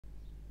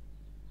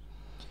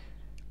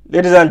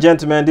Ladies and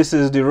gentlemen, this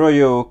is the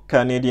Royal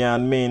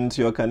Canadian Mint,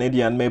 your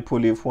Canadian maple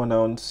leaf 1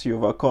 ounce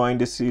silver coin.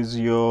 This is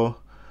your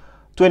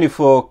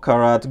 24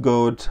 karat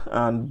gold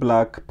and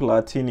black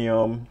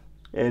platinum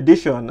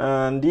edition.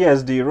 And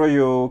yes, the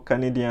Royal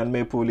Canadian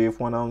maple leaf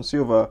 1 ounce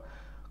silver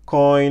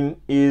coin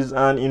is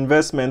an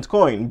investment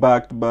coin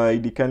backed by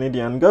the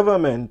Canadian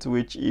government,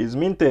 which is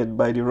minted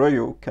by the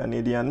Royal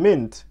Canadian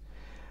Mint.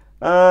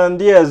 And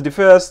yes, the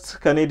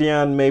first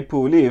Canadian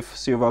maple leaf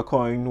silver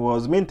coin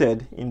was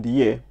minted in the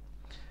year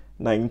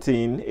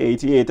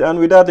 1988. And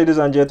with that, ladies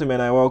and gentlemen,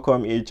 I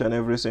welcome each and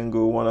every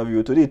single one of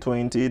you to the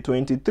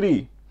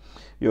 2023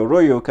 your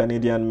Royal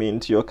Canadian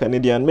Mint, your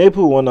Canadian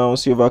maple 1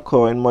 ounce silver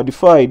coin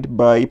modified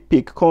by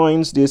Pick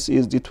Coins. This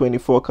is the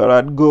 24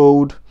 karat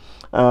gold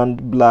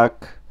and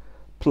black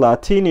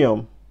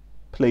platinum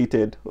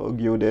plated or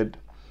gilded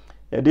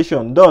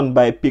edition, done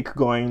by Pick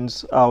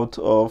Coins out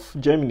of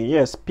Germany.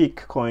 Yes,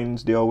 Pick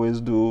Coins, they always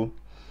do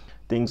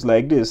things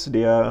like this.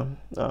 They are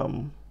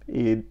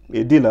a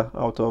dealer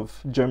out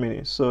of Germany.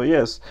 So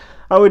yes,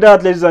 and with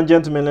that, ladies and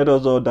gentlemen, let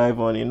us all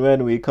dive on in.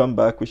 When we come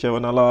back, we shall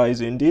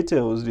analyze in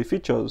details the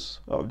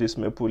features of this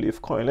maple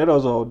leaf coin. Let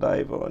us all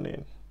dive on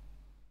in.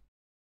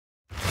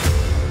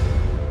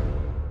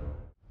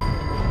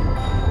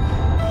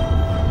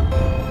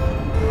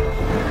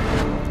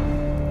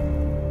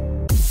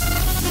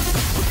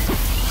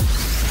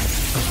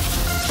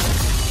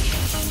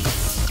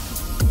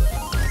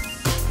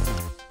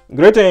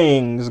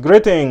 Greetings,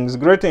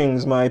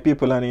 my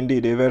people, and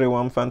indeed a very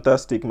warm,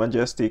 fantastic,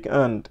 majestic,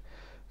 and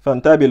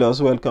fantabulous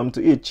welcome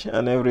to each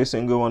and every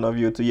single one of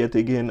you to yet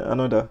again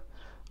another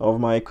of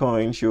my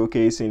coin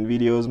showcasing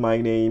videos. My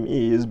name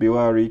is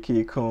Biwari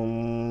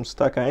Kikum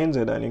Staka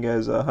NZ, and you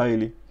guys are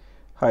highly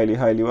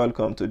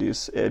welcome to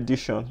this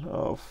edition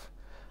of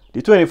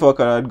the 24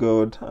 karat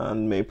gold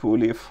and maple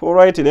leaf.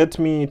 Alrighty, let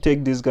me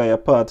take this guy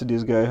apart.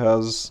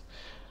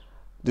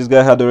 This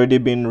guy had already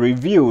been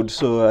reviewed,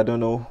 so I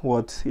don't know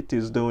what it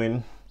is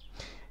doing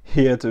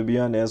here, to be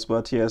honest.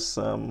 But yes,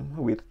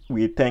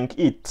 we thank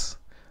it,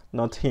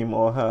 not him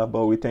or her,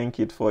 but we thank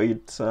it for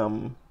its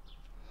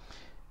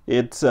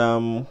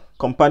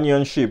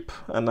companionship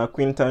and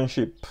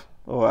acquaintanceship,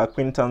 or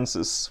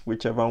acquaintances,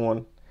 whichever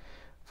one,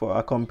 for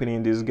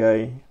accompanying this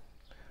guy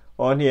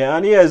on here.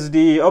 And yes,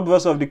 the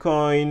obverse of the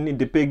coin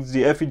depicts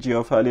the effigy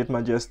of Her late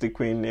Majesty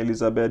Queen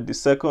Elizabeth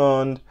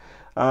II.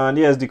 And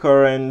yes, the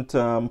current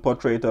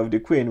portrait of the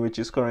Queen, which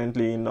is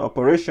currently in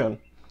operation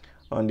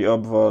on the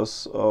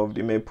obverse of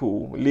the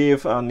maple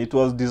leaf, and it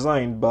was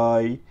designed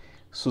by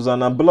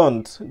Susanna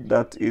Blunt.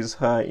 That is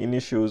her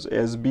initials,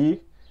 SB.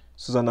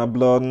 Susanna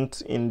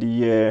Blunt in the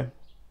year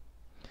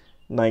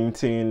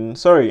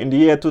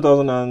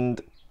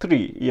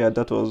 2003. Yeah,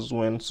 that was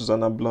when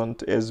Susanna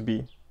Blunt,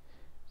 SB,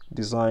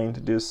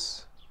 designed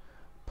this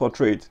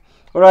portrait.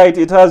 Alright,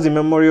 it has the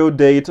memorial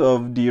date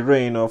of the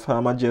reign of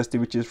Her Majesty,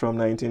 which is from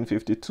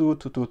 1952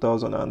 to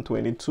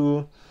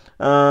 2022.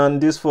 And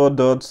these 4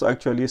 dots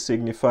actually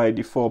signify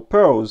the 4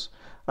 pearls.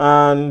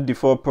 And the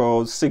 4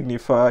 pearls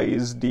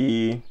signifies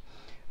the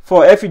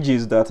 4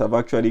 effigies that have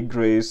actually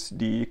graced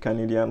the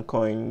Canadian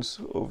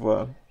coins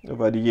over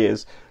the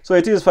years. So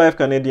it is 5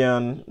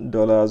 Canadian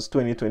dollars,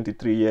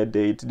 2023 year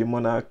date, the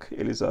monarch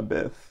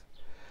Elizabeth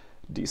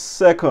II.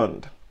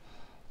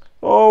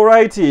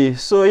 Alrighty,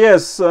 so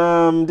yes,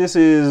 this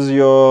is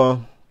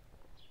your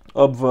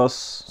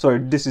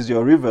this is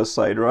your reverse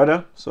side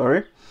rather,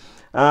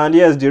 and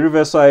yes, the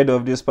reverse side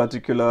of this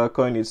particular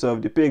coin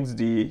itself depicts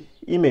the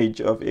image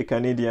of a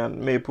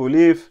Canadian maple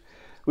leaf,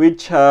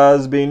 which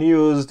has been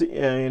used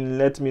in,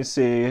 let me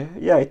say,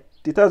 yeah,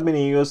 it has been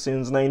in use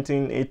since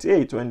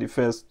 1988, when the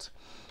first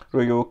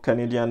Royal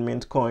Canadian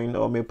Mint coin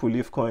or maple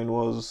leaf coin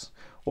was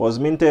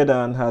minted,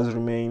 and has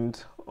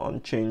remained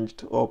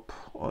unchanged up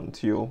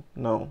until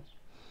now.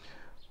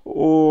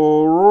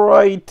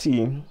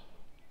 Alrighty,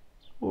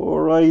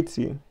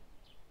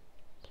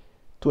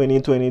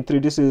 2023,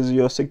 this is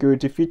your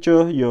security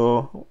feature,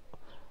 your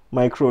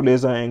micro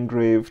laser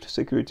engraved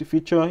security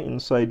feature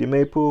inside the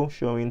maple,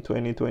 showing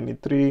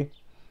 2023,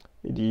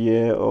 the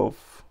year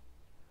of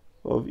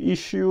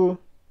issue.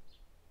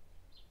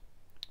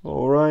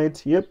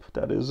 Alright, yep,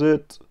 that is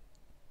it,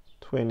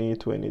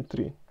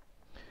 2023.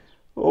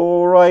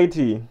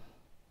 Alrighty,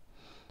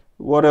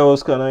 what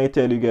else can I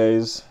tell you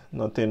guys?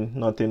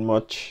 Nothing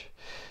much.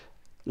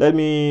 Let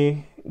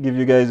me give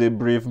you guys a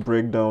brief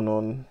breakdown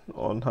on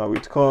how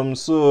it comes.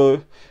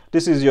 So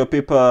this is your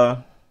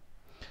paper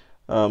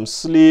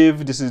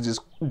sleeve. This is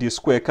the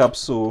square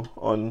capsule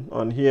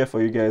on here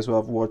for you guys who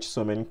have watched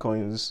so many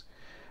coins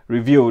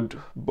reviewed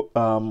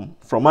from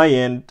my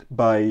end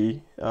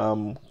by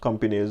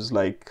companies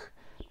like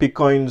Pick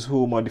Coins,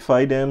 who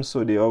modify them,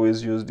 so they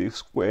always use the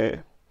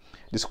square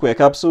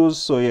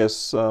capsules. So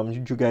yes,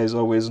 you guys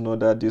always know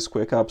that this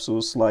square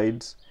capsule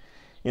slides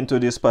into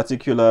this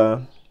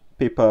particular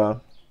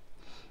paper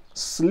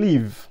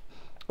sleeve.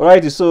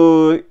 Alrighty,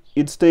 so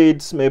it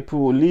states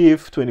maple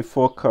leaf,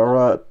 24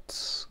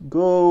 karat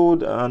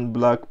gold and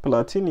black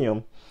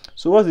platinum.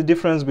 So what's the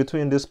difference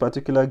between this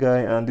particular guy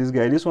and this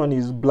guy? This one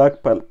is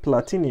black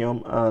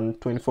platinum and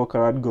 24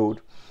 karat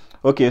gold.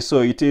 Okay,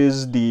 so it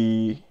is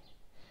the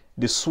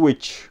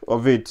switch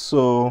of it.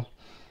 So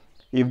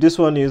if this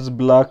one is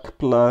black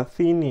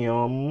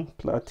platinum,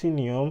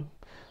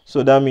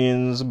 so that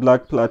means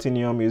black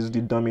platinum is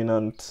the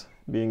dominant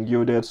being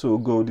gilded, so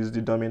gold is the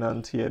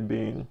dominant here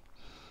being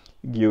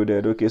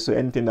gilded. Okay, so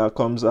anything that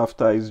comes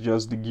after is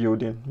just the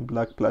gilding.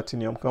 Black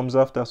platinum comes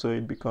after, so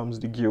it becomes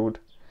the gild.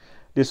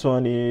 This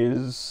one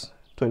is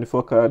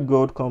 24 karat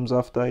gold, comes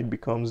after, it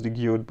becomes the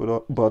gild,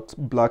 but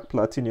black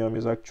platinum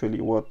is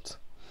actually what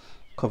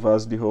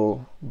covers the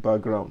whole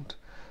background.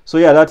 So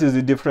yeah, that is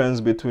the difference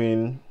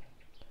between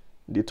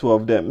the two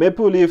of them.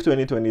 Maple Leaf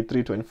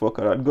 2023 24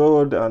 karat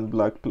gold and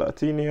black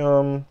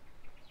platinum.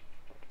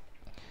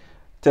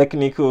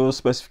 Technical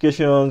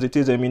specifications: it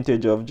is a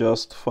mintage of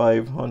just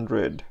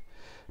 500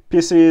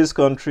 pieces.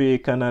 Country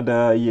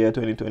Canada. Year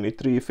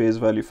 2023. Face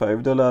value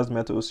 $5.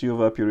 Metal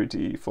silver.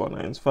 Purity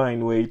 4/9.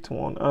 Fine weight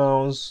 1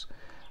 ounce.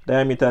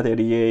 Diameter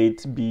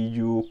 38.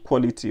 BU.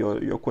 Quality, or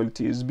your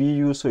quality is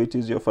BU, so it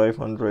is your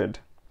 500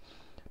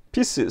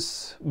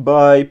 pieces.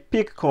 By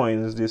Pick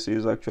Coins. This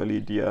is actually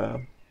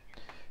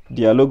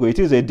their logo. It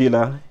is a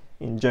dealer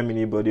in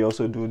Germany, but they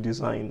also do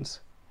designs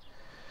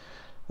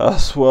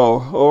as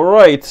well. All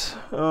right,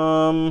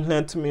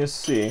 let me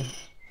see.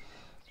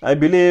 I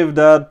believe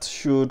that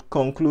should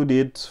conclude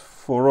it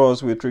for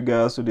us with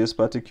regards to this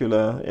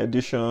particular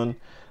edition,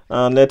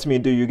 and let me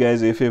do you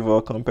guys a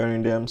favor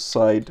comparing them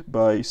side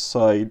by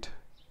side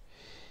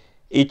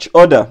each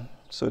other,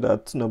 so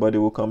that nobody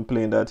will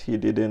complain that he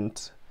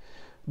didn't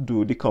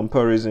do the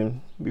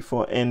comparison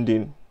before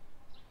ending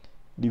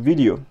the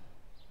video.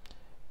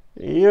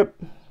 Yep,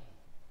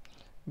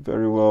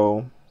 very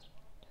well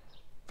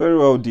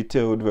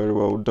detailed, very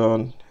well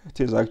done.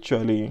 It is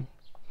actually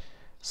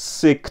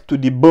sick to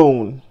the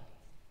bone,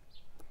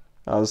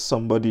 as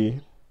somebody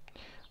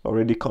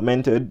already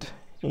commented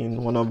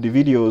in one of the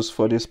videos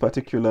for this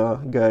particular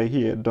guy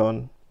here,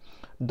 done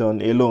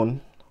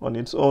alone on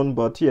its own.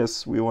 But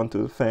yes, we want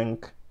to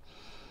thank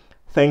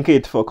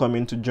it for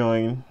coming to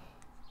join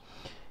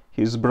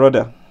his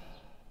brother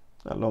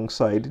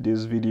alongside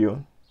this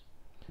video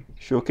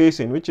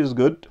showcasing, which is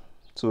good,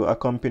 to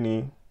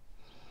accompany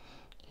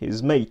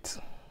his mate.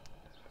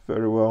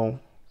 Very well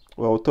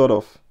thought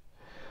of.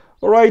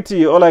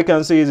 Alrighty, all I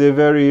can say is a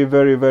very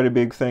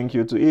big thank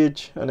you to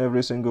each and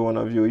every single one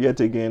of you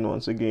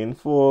once again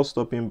for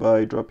dropping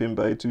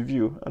by to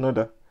view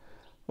another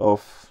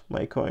of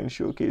my coin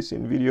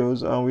showcasing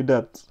videos. And with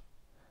that,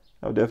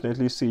 I'll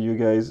definitely see you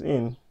guys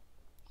in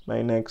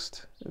my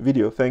next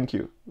video. Thank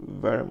you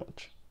very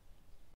much.